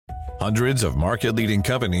Hundreds of market-leading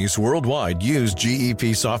companies worldwide use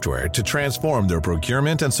GEP software to transform their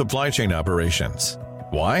procurement and supply chain operations.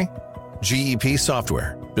 Why? GEP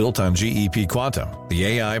software, built on GEP Quantum, the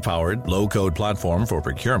AI-powered low-code platform for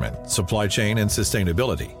procurement, supply chain, and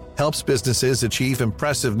sustainability, helps businesses achieve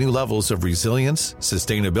impressive new levels of resilience,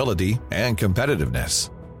 sustainability, and competitiveness.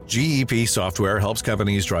 GEP software helps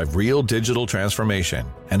companies drive real digital transformation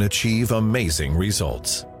and achieve amazing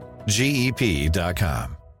results.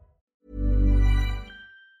 GEP.com.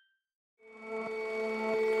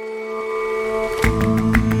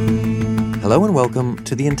 Hello and welcome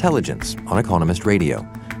to The Intelligence on Economist Radio.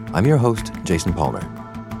 I'm your host, Jason Palmer.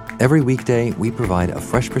 Every weekday, we provide a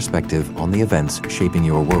fresh perspective on the events shaping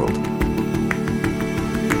your world.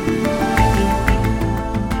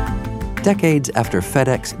 Decades after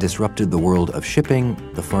FedEx disrupted the world of shipping,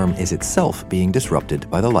 the firm is itself being disrupted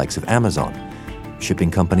by the likes of Amazon.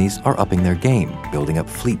 Shipping companies are upping their game, building up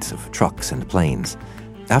fleets of trucks and planes.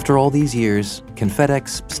 After all these years, can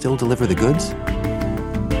FedEx still deliver the goods?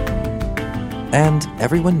 And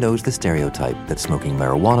everyone knows the stereotype that smoking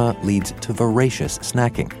marijuana leads to voracious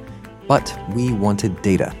snacking. But we wanted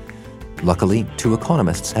data. Luckily, two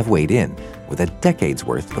economists have weighed in with a decade's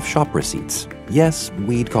worth of shop receipts. Yes,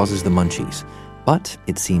 weed causes the munchies, but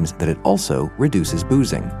it seems that it also reduces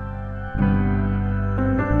boozing.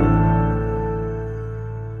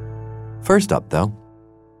 First up, though,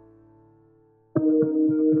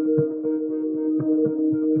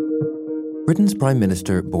 Britain's Prime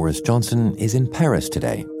Minister Boris Johnson is in Paris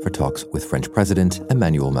today for talks with French President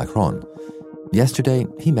Emmanuel Macron. Yesterday,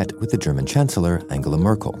 he met with the German Chancellor Angela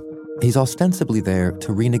Merkel. He's ostensibly there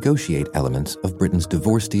to renegotiate elements of Britain's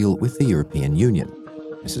divorce deal with the European Union.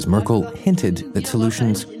 Mrs. Merkel hinted that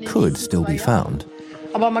solutions could still be found.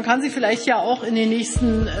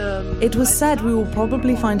 It was said we will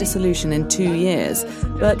probably find a solution in 2 years,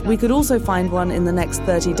 but we could also find one in the next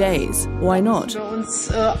 30 days. Why not?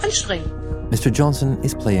 Mr. Johnson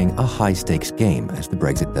is playing a high-stakes game as the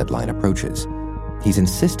Brexit deadline approaches. He's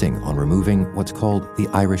insisting on removing what's called the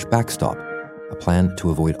Irish backstop, a plan to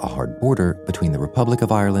avoid a hard border between the Republic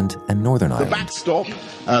of Ireland and Northern Ireland. The backstop,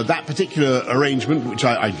 that particular arrangement, which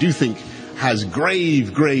I do think has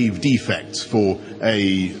grave defects for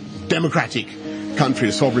a democratic country,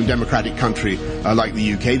 a sovereign democratic country like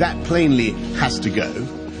the UK, that plainly has to go.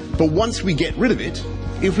 But once we get rid of it,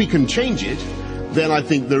 if we can change it, then I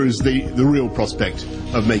think there is the real prospect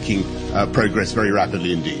of making progress very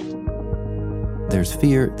rapidly indeed. There's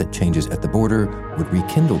fear that changes at the border would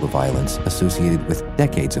rekindle the violence associated with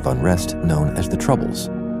decades of unrest known as the Troubles.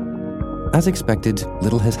 As expected,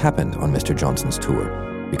 little has happened on Mr. Johnson's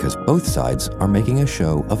tour because both sides are making a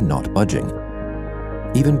show of not budging.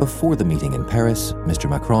 Even before the meeting in Paris, Mr.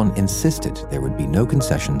 Macron insisted there would be no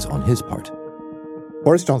concessions on his part.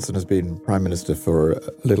 Boris Johnson has been Prime Minister for a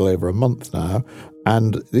little over a month now,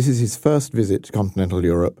 and this is his first visit to continental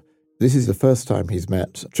Europe. This is the first time he's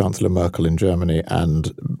met Chancellor Merkel in Germany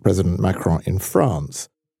and President Macron in France.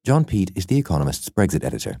 John Peet is The Economist's Brexit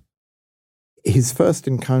editor. His first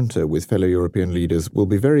encounter with fellow European leaders will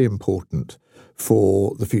be very important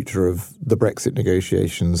for the future of the Brexit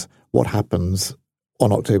negotiations, what happens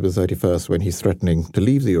on October 31st when he's threatening to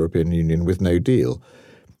leave the European Union with no deal.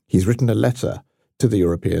 He's written a letter to the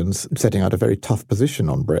Europeans setting out a very tough position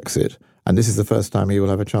on Brexit, and this is the first time he will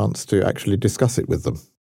have a chance to actually discuss it with them.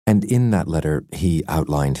 And in that letter, he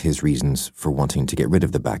outlined his reasons for wanting to get rid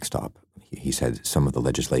of the backstop. He said some of the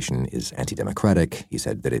legislation is anti-democratic. He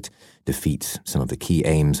said that it defeats some of the key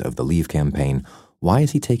aims of the Leave campaign. Why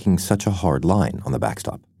is he taking such a hard line on the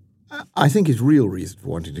backstop? I think his real reason for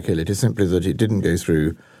wanting to kill it is simply that it didn't go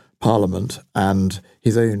through Parliament, and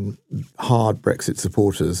his own hard Brexit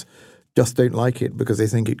supporters just don't like it because they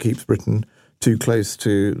think it keeps Britain too close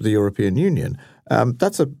to the European Union.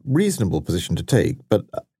 That's a reasonable position to take, but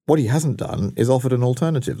what he hasn't done is offered an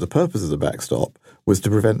alternative. The purpose of the backstop was to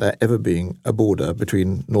prevent there ever being a border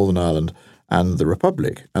between Northern Ireland and the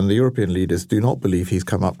Republic, and the European leaders do not believe he's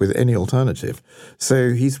come up with any alternative.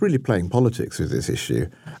 So he's really playing politics with this issue,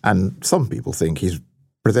 and some people think he's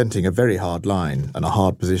presenting a very hard line and a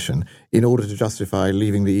hard position in order to justify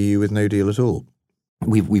leaving the EU with no deal at all.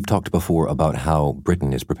 We've talked before about how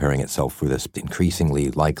Britain is preparing itself for this increasingly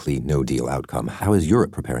likely no-deal outcome. How is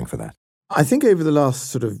Europe preparing for that? I think over the last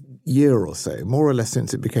sort of year or so, more or less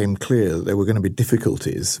since it became clear that there were going to be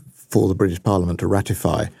difficulties for the British Parliament to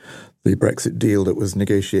ratify the Brexit deal that was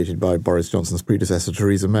negotiated by Boris Johnson's predecessor,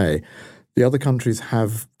 Theresa May, the other countries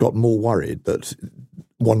have got more worried that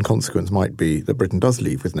one consequence might be that Britain does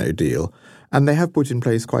leave with no deal, And they have put in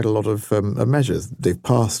place quite a lot of measures. They've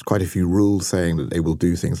passed quite a few rules saying that they will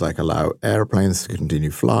do things like allow airplanes to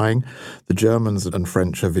continue flying. The Germans and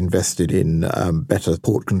French have invested in better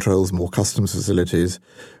port controls, more customs facilities,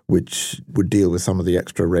 which would deal with some of the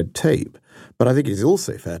extra red tape. But I think it is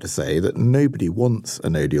also fair to say that nobody wants a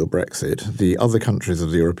no-deal Brexit. The other countries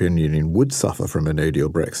of the European Union would suffer from a no-deal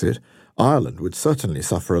Brexit. Ireland would certainly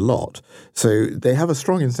suffer a lot. So they have a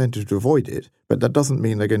strong incentive to avoid it, but that doesn't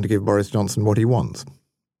mean they're going to give Boris Johnson what he wants.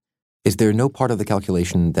 Is there no part of the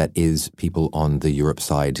calculation that is people on the Europe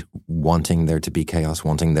side wanting there to be chaos,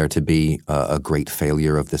 wanting there to be a great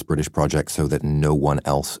failure of this British project so that no one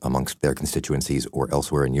else amongst their constituencies or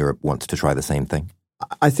elsewhere in Europe wants to try the same thing?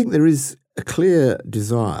 I think there is a clear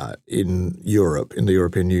desire in Europe, in the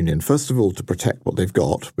European Union, first of all, to protect what they've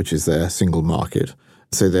got, which is their single market.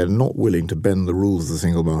 So they're not willing to bend the rules of the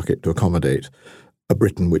single market to accommodate a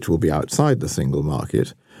Britain which will be outside the single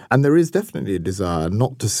market. And there is definitely a desire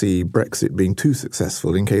not to see Brexit being too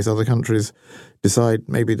successful in case other countries decide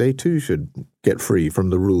maybe they too should get free from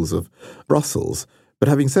the rules of Brussels. But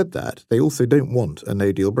having said that, they also don't want a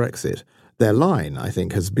no-deal Brexit. Their line, I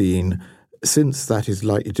think, has been, since that is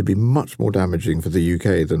likely to be much more damaging for the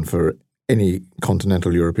UK than for any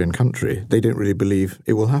continental European country, they don't really believe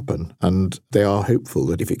it will happen. And they are hopeful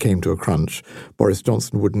that if it came to a crunch, Boris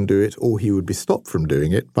Johnson wouldn't do it, or he would be stopped from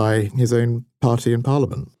doing it by his own party in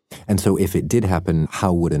Parliament. And so if it did happen,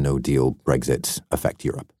 how would a no-deal Brexit affect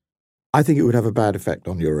Europe? I think it would have a bad effect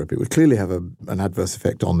on Europe. It would clearly have an adverse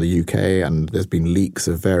effect on the UK, and there's been leaks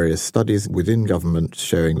of various studies within government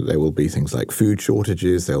showing that there will be things like food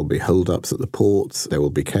shortages, there will be hold-ups at the ports, there will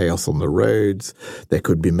be chaos on the roads, there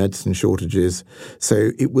could be medicine shortages.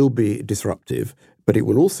 So it will be disruptive, but it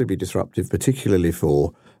will also be disruptive particularly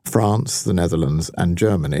for France, the Netherlands and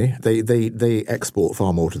Germany. They export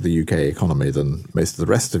far more to the UK economy than most of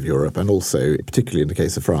the rest of Europe, and also, particularly in the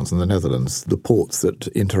case of France and the Netherlands, the ports that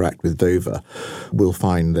interact with Dover will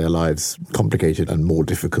find their lives complicated and more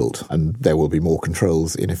difficult, and there will be more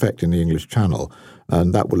controls in effect in the English Channel,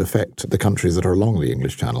 and that will affect the countries that are along the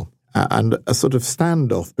English Channel. And a sort of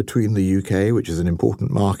standoff between the UK, which is an important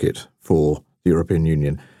market for the European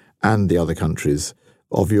Union, and the other countries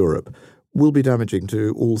of Europe will be damaging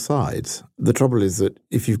to all sides. The trouble is that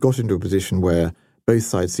if you've got into a position where both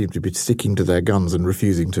sides seem to be sticking to their guns and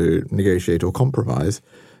refusing to negotiate or compromise,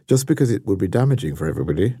 just because it will be damaging for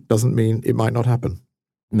everybody doesn't mean it might not happen.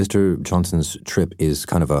 Mr. Johnson's trip is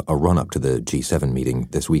kind of a run-up to the G7 meeting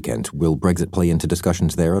this weekend. Will Brexit play into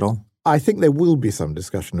discussions there at all? I think there will be some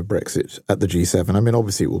discussion of Brexit at the G7. I mean,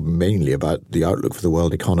 obviously it will be mainly about the outlook for the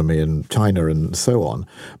world economy and China and so on.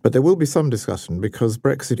 But there will be some discussion because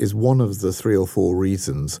Brexit is one of the 3 or 4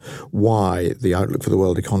 reasons why the outlook for the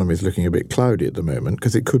world economy is looking a bit cloudy at the moment,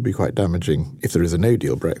 because it could be quite damaging if there is a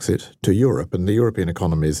no-deal Brexit to Europe. And the European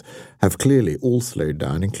economies have clearly all slowed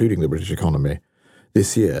down, including the British economy,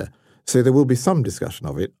 this year. So there will be some discussion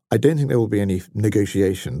of it. I don't think there will be any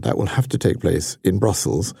negotiation. That will have to take place in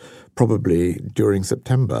Brussels, probably during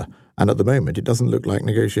September. And at the moment, it doesn't look like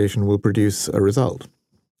negotiation will produce a result.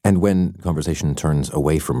 And when conversation turns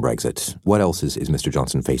away from Brexit, what else is Mr.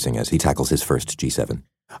 Johnson facing as he tackles his first G7?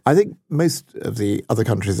 I think most of the other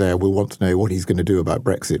countries there will want to know what he's going to do about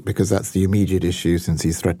Brexit, because that's the immediate issue since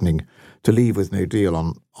he's threatening to leave with no deal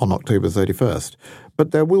on October 31st.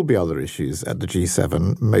 But there will be other issues at the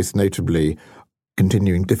G7, most notably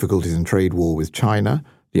continuing difficulties in trade war with China,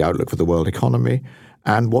 the outlook for the world economy,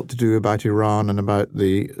 and what to do about Iran and about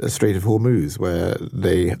the Strait of Hormuz, where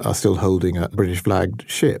they are still holding a British-flagged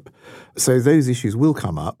ship. So those issues will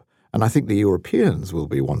come up. And I think the Europeans will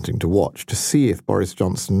be wanting to watch to see if Boris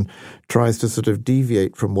Johnson tries to sort of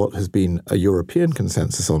deviate from what has been a European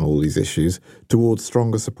consensus on all these issues towards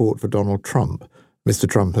stronger support for Donald Trump. Mr.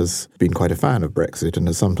 Trump has been quite a fan of Brexit and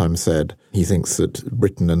has sometimes said he thinks that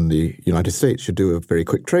Britain and the United States should do a very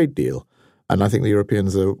quick trade deal. And I think the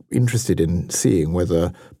Europeans are interested in seeing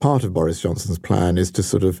whether part of Boris Johnson's plan is to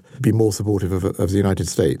sort of be more supportive of the United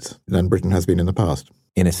States than Britain has been in the past.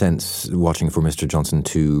 In a sense, watching for Mr. Johnson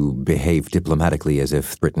to behave diplomatically as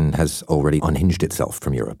if Britain has already unhinged itself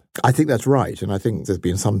from Europe. I think that's right, and I think there's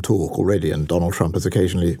been some talk already, and Donald Trump has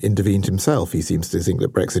occasionally intervened himself. He seems to think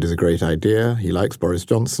that Brexit is a great idea. He likes Boris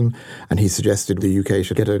Johnson, and he suggested the UK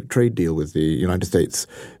should get a trade deal with the United States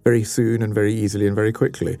very soon and very easily and very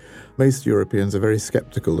quickly. Most Europeans are very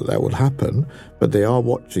sceptical that that will happen, but they are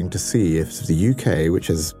watching to see if the UK, which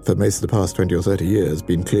has for most of the past 20 or 30 years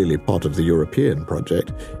been clearly part of the European project,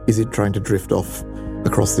 is it trying to drift off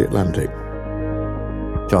across the Atlantic?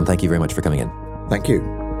 John, thank you very much for coming in. Thank you.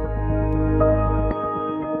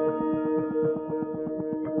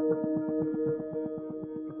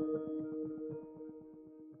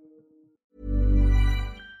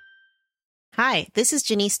 Hi, this is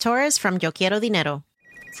Janice Torres from Yo Quiero Dinero.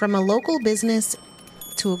 From a local business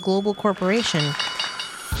to a global corporation,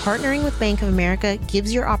 partnering with Bank of America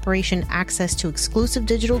gives your operation access to exclusive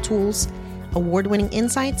digital tools, award-winning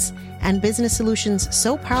insights, and business solutions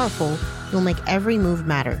so powerful, you'll make every move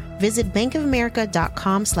matter. Visit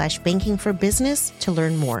bankofamerica.com/banking for business to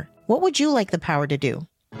learn more. What would you like the power to do?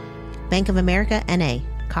 Bank of America, N.A.,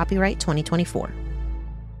 copyright 2024.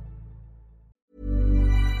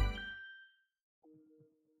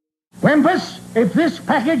 Wempus, if this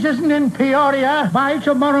package isn't in Peoria by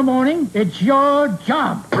tomorrow morning, it's your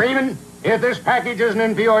job. Freeman, if this package isn't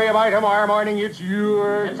in Peoria by tomorrow morning, it's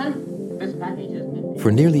yours. Listen, this package isn't in...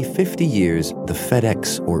 For nearly 50 years, the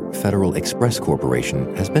FedEx, or Federal Express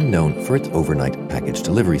Corporation, has been known for its overnight package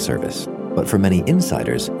delivery service. But for many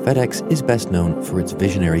insiders, FedEx is best known for its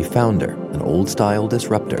visionary founder, an old-style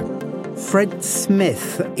disruptor. Fred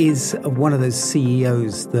Smith is one of those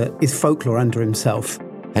CEOs that is folklore unto himself.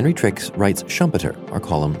 Henry Tricks writes Schumpeter, our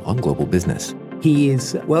column on global business. He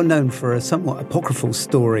is well known for a somewhat apocryphal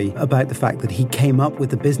story about the fact that he came up with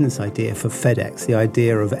the business idea for FedEx, the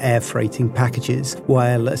idea of air freighting packages,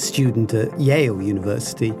 while a student at Yale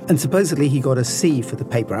University. And supposedly he got a C for the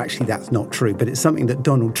paper. Actually, that's not true, but it's something that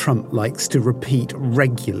Donald Trump likes to repeat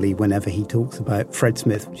regularly whenever he talks about Fred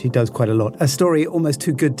Smith, which he does quite a lot. A story almost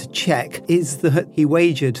too good to check is that he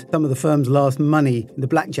wagered some of the firm's last money in the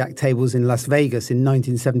blackjack tables in Las Vegas in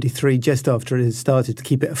 1973, just after it had started to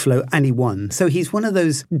keep it afloat, and he won. So he's one of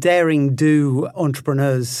those daring-do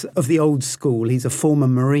entrepreneurs of the old school. He's a former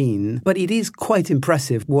Marine, but it is quite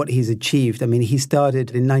impressive what he's achieved. I mean, he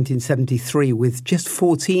started in 1973 with just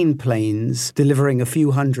 14 planes delivering a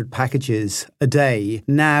few hundred packages a day.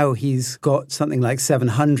 Now he's got something like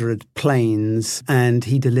 700 planes and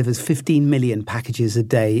he delivers 15 million packages a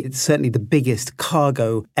day. It's certainly the biggest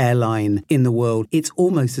cargo airline in the world. It's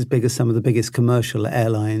almost as big as some of the biggest commercial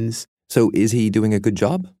airlines. So is he doing a good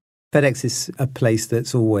job? FedEx is a place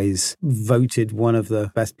that's always voted one of the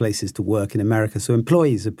best places to work in America, so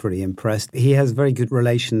employees are pretty impressed. He has very good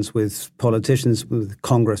relations with politicians, with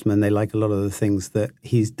congressmen. They like a lot of the things that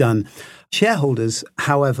he's done. Shareholders,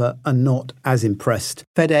 however, are not as impressed.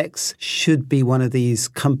 FedEx should be one of these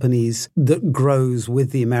companies that grows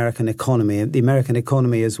with the American economy. The American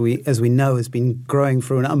economy, as we know, has been growing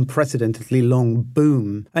through an unprecedentedly long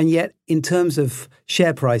boom. And yet, in terms of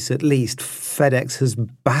share price at least, FedEx has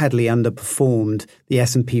badly underperformed the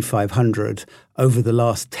S&P 500 over the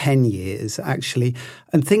last 10 years, actually.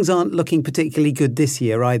 And things aren't looking particularly good this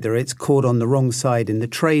year either. It's caught on the wrong side in the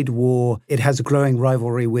trade war. It has a growing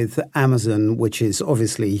rivalry with Amazon, which is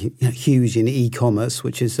obviously huge in e-commerce,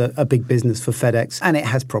 which is a big business for FedEx. And it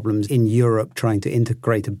has problems in Europe trying to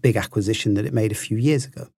integrate a big acquisition that it made a few years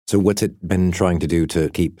ago. So what's it been trying to do to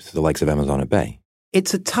keep the likes of Amazon at bay?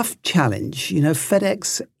 It's a tough challenge. You know,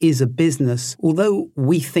 FedEx is a business, although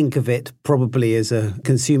we think of it probably as a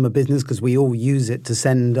consumer business because we all use it to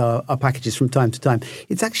send our packages from time to time.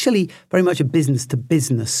 It's actually very much a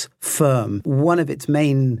business-to-business firm. One of its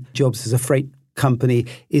main jobs as a freight company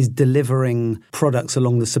is delivering products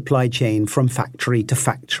along the supply chain from factory to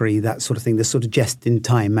factory, that sort of thing. The sort of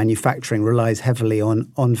just-in-time manufacturing relies heavily on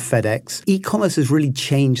FedEx. E-commerce has really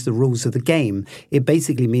changed the rules of the game. It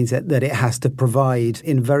basically means that it has to provide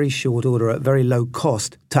in very short order at very low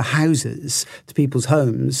cost to houses, to people's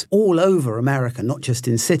homes all over America, not just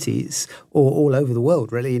in cities or all over the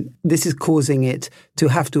world, really. This is causing it to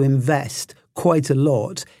have to invest quite a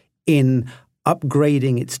lot in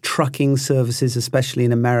upgrading its trucking services, especially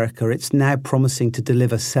in America. It's now promising to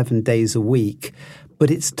deliver 7 days a week,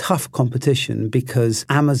 but it's tough competition because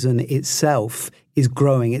Amazon itself is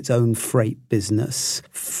growing its own freight business.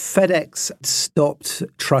 FedEx stopped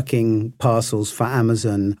trucking parcels for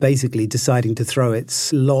Amazon, basically deciding to throw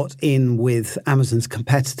its lot in with Amazon's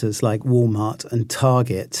competitors like Walmart and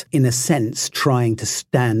Target, in a sense trying to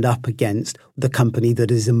stand up against the company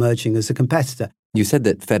that is emerging as a competitor. You said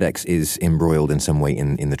that FedEx is embroiled in some way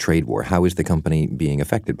in the trade war. How is the company being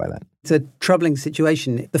affected by that? It's a troubling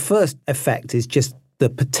situation. The first effect is just the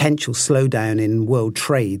potential slowdown in world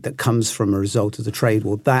trade that comes from a result of the trade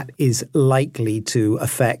war. That is likely to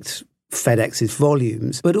affect FedEx's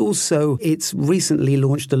volumes, but also it's recently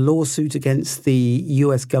launched a lawsuit against the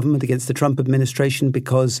US government, against the Trump administration,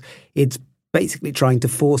 because it's basically trying to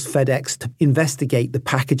force FedEx to investigate the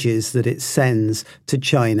packages that it sends to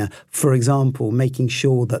China. For example, making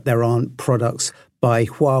sure that there aren't products by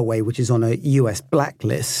Huawei, which is on a US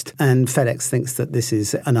blacklist. And FedEx thinks that this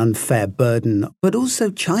is an unfair burden. But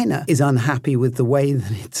also China is unhappy with the way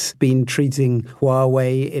that it's been treating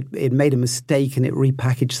Huawei. It made a mistake and it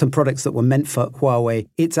repackaged some products that were meant for Huawei.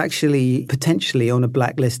 It's actually potentially on a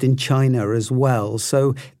blacklist in China as well.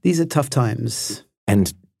 So these are tough times.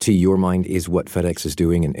 And to your mind, is what FedEx is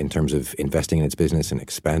doing in terms of investing in its business and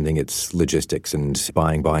expanding its logistics and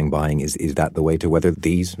buying, is that the way to weather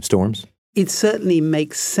these storms? It certainly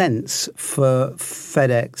makes sense for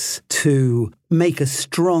FedEx to make a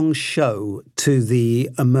strong show to the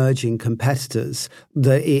emerging competitors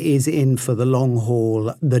that it is in for the long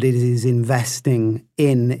haul, that it is investing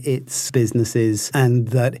in its businesses, and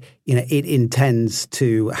that it intends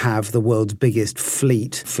to have the world's biggest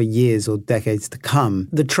fleet for years or decades to come.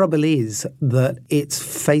 The trouble is that it's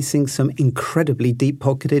facing some incredibly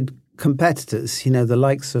deep-pocketed competitors, the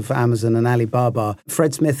likes of Amazon and Alibaba.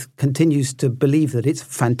 Fred Smith continues to believe that it's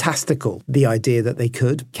fantastical, the idea that they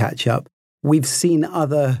could catch up. We've seen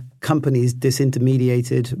other companies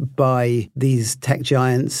disintermediated by these tech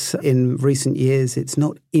giants in recent years. It's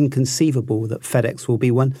not inconceivable that FedEx will be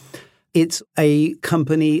one. It's a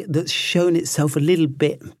company that's shown itself a little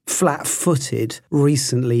bit flat-footed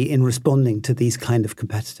recently in responding to these kind of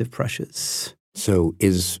competitive pressures. So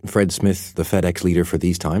is Fred Smith the FedEx leader for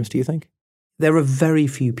these times, do you think? There are very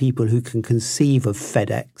few people who can conceive of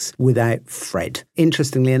FedEx without Fred.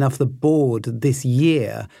 Interestingly enough, the board this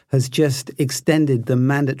year has just extended the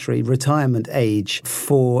mandatory retirement age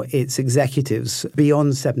for its executives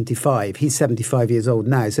beyond 75. He's 75 years old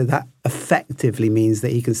now, so that effectively means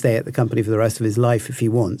that he can stay at the company for the rest of his life if he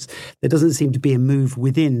wants. There doesn't seem to be a move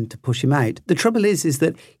within to push him out. The trouble is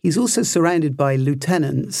that he's also surrounded by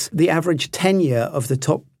lieutenants. The average tenure of the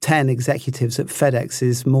top 10 executives at FedEx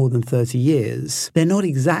is more than 30 years. They're not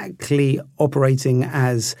exactly operating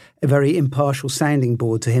as a very impartial sounding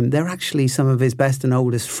board to him. They're actually some of his best and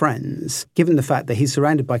oldest friends. Given the fact that he's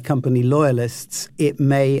surrounded by company loyalists, it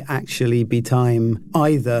may actually be time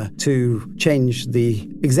either to change the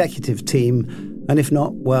executive team, and if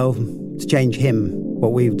not, well, to change him,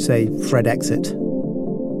 what we would say Fred exit.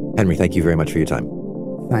 Henry, thank you very much for your time.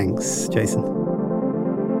 Thanks, Jason.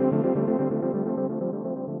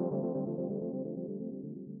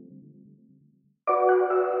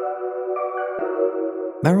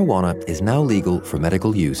 Marijuana is now legal for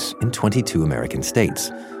medical use in 22 American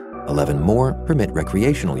states. 11 more permit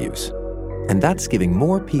recreational use. And that's giving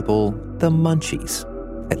more people the munchies,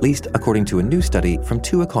 at least according to a new study from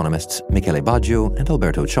two economists, Michele Baggio and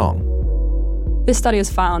Alberto Chong. This study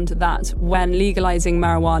has found that when legalizing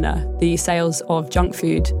marijuana, the sales of junk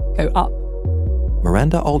food go up.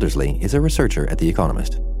 Miranda Aldersley is a researcher at The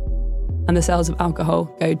Economist. And the sales of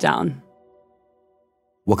alcohol go down.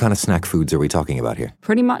 What kind of snack foods are we talking about here?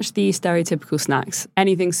 Pretty much the stereotypical snacks.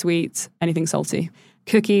 Anything sweet, anything salty.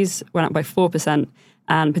 Cookies went up by 4%,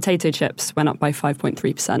 and potato chips went up by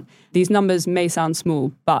 5.3%. These numbers may sound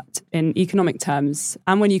small, but in economic terms,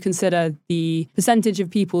 and when you consider the percentage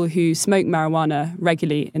of people who smoke marijuana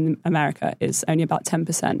regularly in America is only about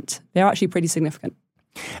 10%, they're actually pretty significant.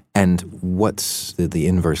 And what's the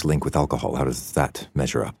inverse link with alcohol? How does that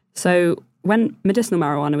measure up? So when medicinal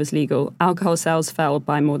marijuana was legal, alcohol sales fell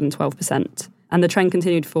by more than 12%, and the trend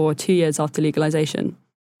continued for 2 years after legalization.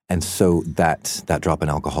 And so that drop in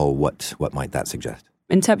alcohol, what might that suggest?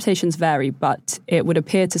 Interpretations vary, but it would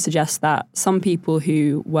appear to suggest that some people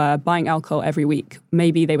who were buying alcohol every week,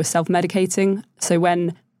 maybe they were self-medicating. So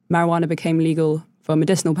when marijuana became legal for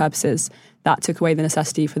medicinal purposes, that took away the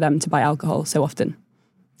necessity for them to buy alcohol so often.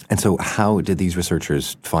 And so how did these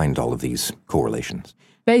researchers find all of these correlations?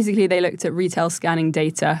 Basically, they looked at retail scanning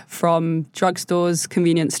data from drugstores,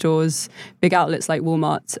 convenience stores, big outlets like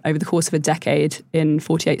Walmart over the course of a decade in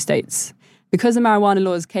 48 states. Because the marijuana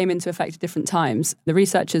laws came into effect at different times, the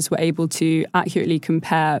researchers were able to accurately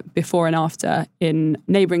compare before and after in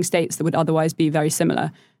neighbouring states that would otherwise be very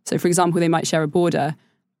similar. So, for example, they might share a border,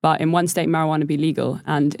 but in one state marijuana would be legal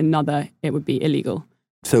and in another it would be illegal.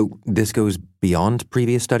 So this goes beyond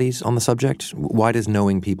previous studies on the subject? Why does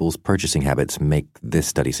knowing people's purchasing habits make this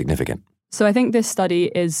study significant? So I think this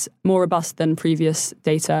study is more robust than previous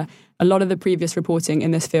data. A lot of the previous reporting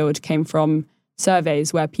in this field came from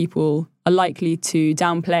surveys where people are likely to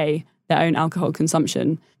downplay their own alcohol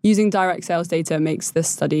consumption. Using direct sales data makes this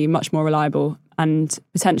study much more reliable and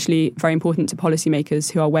potentially very important to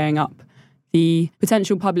policymakers who are weighing up the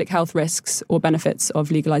potential public health risks or benefits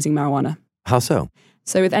of legalizing marijuana. How so?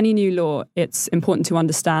 So with any new law, it's important to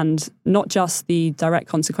understand not just the direct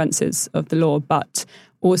consequences of the law, but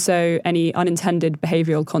also any unintended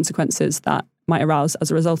behavioural consequences that might arouse as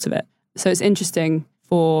a result of it. So it's interesting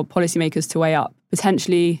for policymakers to weigh up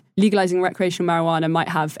potentially legalizing recreational marijuana might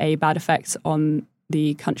have a bad effect on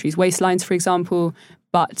the country's waistlines, for example.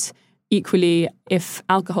 But equally, if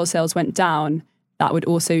alcohol sales went down, that would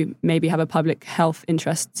also maybe have a public health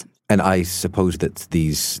interest. And I suppose that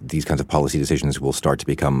these kinds of policy decisions will start to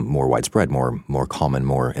become more widespread, more common,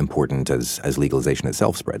 more important as legalization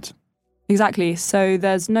itself spreads. Exactly. So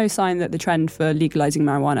there's no sign that the trend for legalizing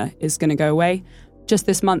marijuana is going to go away. Just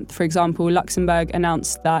this month, for example, Luxembourg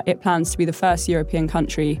announced that it plans to be the first European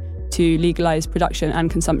country to legalize production and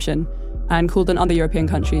consumption, and called on other European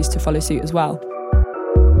countries to follow suit as well.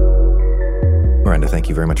 Miranda, thank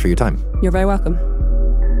you very much for your time. You're very welcome.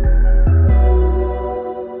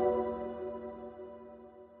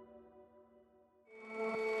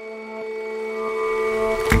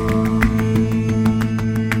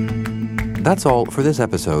 That's all for this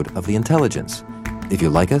episode of The Intelligence. If you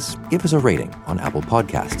like us, give us a rating on Apple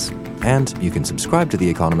Podcasts. And you can subscribe to The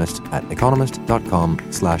Economist at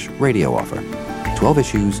economist.com/radio offer. 12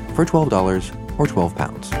 issues for $12 or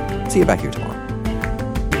 £12. See you back here tomorrow.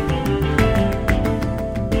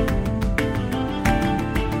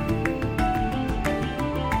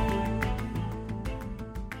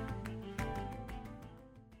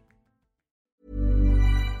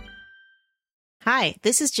 Hi,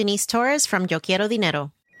 this is Janice Torres from Yo Quiero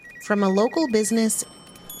Dinero. From a local business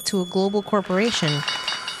to a global corporation,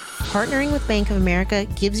 partnering with Bank of America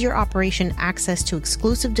gives your operation access to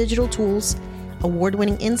exclusive digital tools,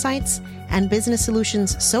 award-winning insights, and business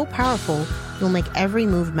solutions so powerful you'll make every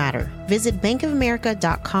move matter. Visit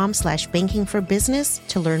bankofamerica.com/banking for business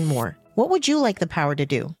to learn more. What would you like the power to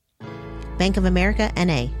do? Bank of America,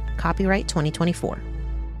 N.A., copyright 2024.